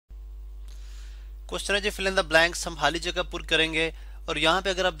Question है जी fill in the blanks, हम खाली जगह पुर करेंगे। और यहाँ पे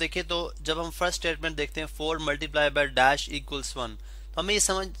अगर आप देखें तो जब हम फर्स्ट स्टेटमेंट देखते हैं 4 मल्टीप्लाई बाय डैश इक्वल्स 1, तो हमें ये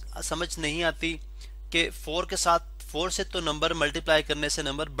समझ नहीं आती कि 4 के साथ 4 से तो नंबर मल्टीप्लाई करने से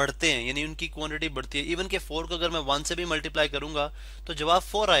नंबर बढ़ते हैं, यानी उनकी क्वांटिटी बढ़ती है। इवन के 4 को अगर मैं 1 से भी मल्टीप्लाई करूंगा तो जवाब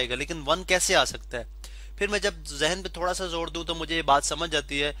 4 आएगा, लेकिन 1 कैसे आ सकता है। फिर मैं जब जहन पे थोड़ा सा जोर दूं तो मुझे ये बात समझ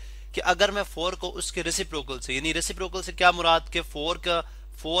आती है कि अगर मैं 4 को उसके रेसिप्रोकल से, यानी रेसिप्रोकल से क्या मुराद के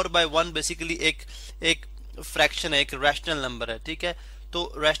 4/1 बेसिकली एक फ्रैक्शन है, एक रैशनल नंबर है, ठीक है। तो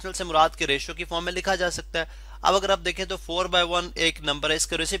रैशनल से मुराद के रेशियो की फॉर्म में लिखा जा सकता है। अब अगर आप देखें तो 4/1 एक नंबर है,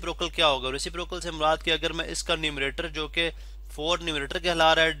 इसका रेसिप्रोकल क्या होगा। रेसिप्रोकल से मुराद कि अगर मैं इसका न्यूमरेटर जो कि 4 न्यूमरेटर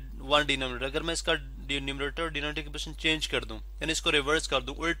कहला रहा है 1 डिनोमिनेटर, अगर मैं इसका न्यूमरेटर और डिनोमिनेटर की पोजीशन चेंज कर दूं, यानी इसको रिवर्स कर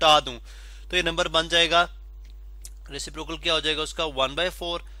दूं, उल्टा दूं, तो ये नंबर बन जाएगा, रेसिप्रोकल क्या हो जाएगा उसका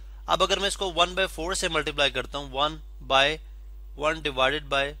 1/4। अब अगर मैं इसको 1/4 से मल्टीप्लाई करता हूँ 1/1 डिवाइडेड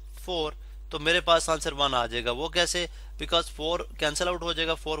बाय 4, तो मेरे पास आंसर 1 आ जाएगा। वो कैसे, बिकॉज 4 कैंसिल आउट हो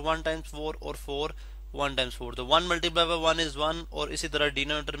जाएगा, 4 1 टाइम्स 4 और 4 1 टाइम्स 4, तो 1 मल्टीप्लाई बाय 1 इज 1, और इसी तरह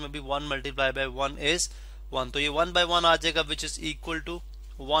डिनोमिनेटर में भी 1 मल्टीप्लाई बाय 1 इज 1, तो ये 1/1 आ जाएगा विच इज इक्वल टू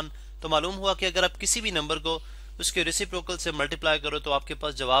 1। तो मालूम हुआ कि अगर आप किसी भी नंबर को उसके रेसिप्रोकल से मल्टीप्लाई करो तो आपके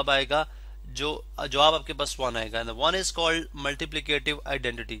पास जवाब आएगा, जो जवाब आपके पास 1 आएगा। And 1 is called multiplicative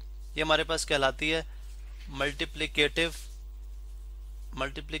identity. ये हमारे पास कहलाती है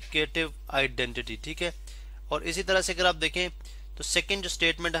मल्टीप्लिकेटिव आइडेंटिटी, ठीक है। और इसी तरह से अगर आप देखें तो सेकंड जो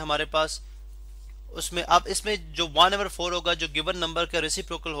स्टेटमेंट है हमारे पास, उसमें अब इसमें जो 1/4 होगा, जो गिवन नंबर का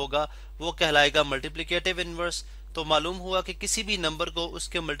रेसिप्रोकल होगा, वो कहलाएगा मल्टीप्लिकेटिव इनवर्स। तो मालूम हुआ कि किसी भी नंबर को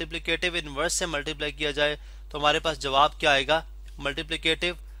उसके मल्टीप्लिकेटिव इनवर्स से मल्टीप्लाई किया जाए तो हमारे पास जवाब क्या आएगा,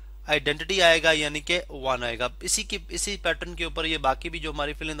 मल्टीप्लिकेटिव आइडेंटिटी आएगा, यानी कि 1 आएगा। इसी पैटर्न के ऊपर ये बाकी भी जो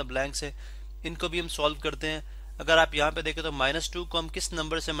हमारी फिल इन द ब्लैंक्स है इनको भी हम सॉल्व करते हैं। अगर आप यहाँ पे देखें तो -2 को हम किस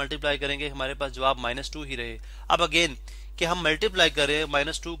नंबर से मल्टीप्लाई करेंगे, हमारे पास जवाब -2 ही रहे। अब अगेन कि हम मल्टीप्लाई करें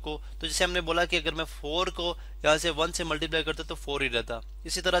 -2 को, तो जैसे हमने बोला कि अगर मैं 4 को यहाँ से 1 से मल्टीप्लाई करता तो 4 ही रहता।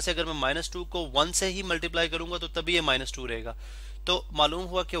 इसी तरह से अगर मैं -2 को 1 से ही मल्टीप्लाई करूंगा तो तभी ये -2 रहेगा। तो मालूम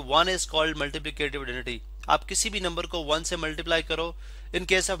हुआ कि 1 इज कॉल्ड मल्टीप्लिकेटिव आइडेंटिटी। आप किसी भी नंबर को 1 से मल्टीप्लाई करो इन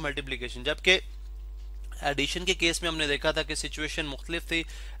केस ऑफ मल्टीप्लीकेशन, जबकि एडिशन के केस में हमने देखा था कि सिचुएशन मुख्तलिफ थी।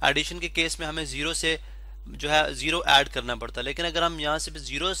 एडिशन के केस में हमें 0 से जो है 0 ऐड करना पड़ता, लेकिन अगर हम यहाँ से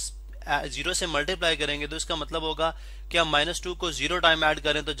 0 से मल्टीप्लाई करेंगे तो इसका मतलब होगा कि हम -2 को 0 टाइम ऐड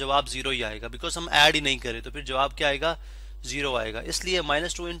करें तो जवाब 0 ही आएगा, बिकॉज हम ऐड ही नहीं करें, तो फिर जवाब क्या आएगा, 0 आएगा। इसलिए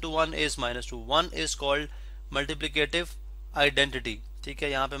 -2 into 1 is -2। 1 is called multiplicative identity, ठीक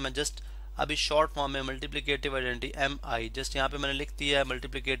है। यहाँ पे मैं जस्ट अभी शॉर्ट फॉर्म में मल्टीप्लिकेटिव आइडेंटिटी MI जस्ट यहाँ पे मैंने लिख दिया है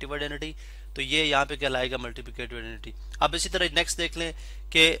मल्टीप्लिकेटिव आइडेंटिटी, तो ये यहाँ पे कहलाएगा मल्टीप्लिकेटिव आइडेंटिटी। अब इसी तरह नेक्स्ट देख लें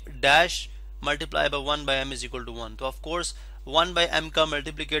कि dash multiply by 1/m is equal to 1, तो ऑफ कोर्स 1/m का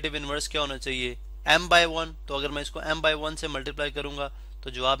मल्टीप्लिकेटिव इनवर्स क्या होना चाहिए, m/1। तो अगर मैं इसको m/1 से मल्टीप्लाई करूंगा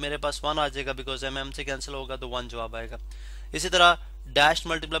तो जवाब मेरे पास 1 आ जाएगा, बिकॉज m से कैंसिल होगा तो 1 जवाब आएगा। इसी तरह डैश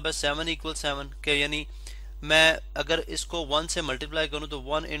मल्टीप्लाई बाय 7 इक्वल 7 के, यानी मैं अगर इसको 1 से मल्टीप्लाई करूं तो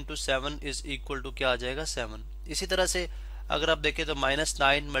 1 into 7 इज इक्वल टू क्या आ जाएगा, 7। इसी तरह से अगर आप देखें तो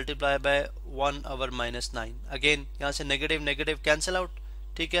 -9 मल्टीप्लाई बाय 1/9, अगेन यहाँ से नेगेटिव नेगेटिव कैंसिल आउट,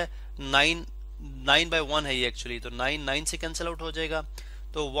 ठीक है। 9/1 है ये एक्चुअली, तो 9 से कैंसिल आउट हो जाएगा,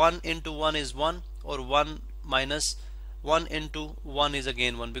 तो 1 into 1 इज 1 और 1 into 1 इज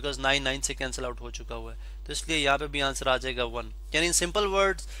अगेन 1, बिकॉज 9 से कैंसिल आउट हो चुका हुआ है, तो इसलिए यहाँ पे भी आंसर आ जाएगा 1। यानी इन सिंपल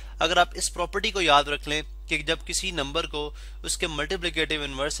वर्ड्स अगर आप इस प्रॉपर्टी को याद रख लें कि जब किसी नंबर को उसके मल्टीप्लिकेटिव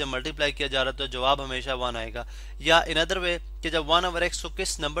इनवर्स से मल्टीप्लाई किया जा रहा है तो जवाब हमेशा 1 आएगा। या इन अदर वे कि जब 1/x को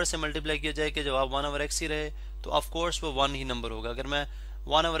किस नंबर से मल्टीप्लाई किया जाए कि जवाब 1/x ही रहे, तो ऑफ कोर्स वो 1 ही नंबर होगा। अगर मैं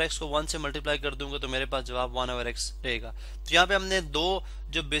 1/x को 1 से मल्टीप्लाई कर दूंगा तो मेरे पास जवाब 1/x रहेगा। तो यहाँ पे हमने दो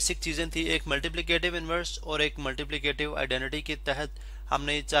जो बेसिक चीजें थी, एक मल्टीप्लिकेटिव इनवर्स और एक मल्टीप्लिकेटिव आइडेंटिटी के तहत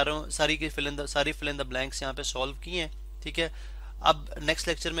हमने ये सारी फिल इन द ब्लैंक्स यहाँ पे सॉल्व की हैं, ठीक है। अब नेक्स्ट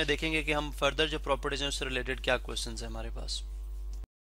लेक्चर में देखेंगे कि हम फर्दर जो प्रॉपर्टीज हैं उससे रिलेटेड क्या क्वेश्चंस हैं हमारे पास।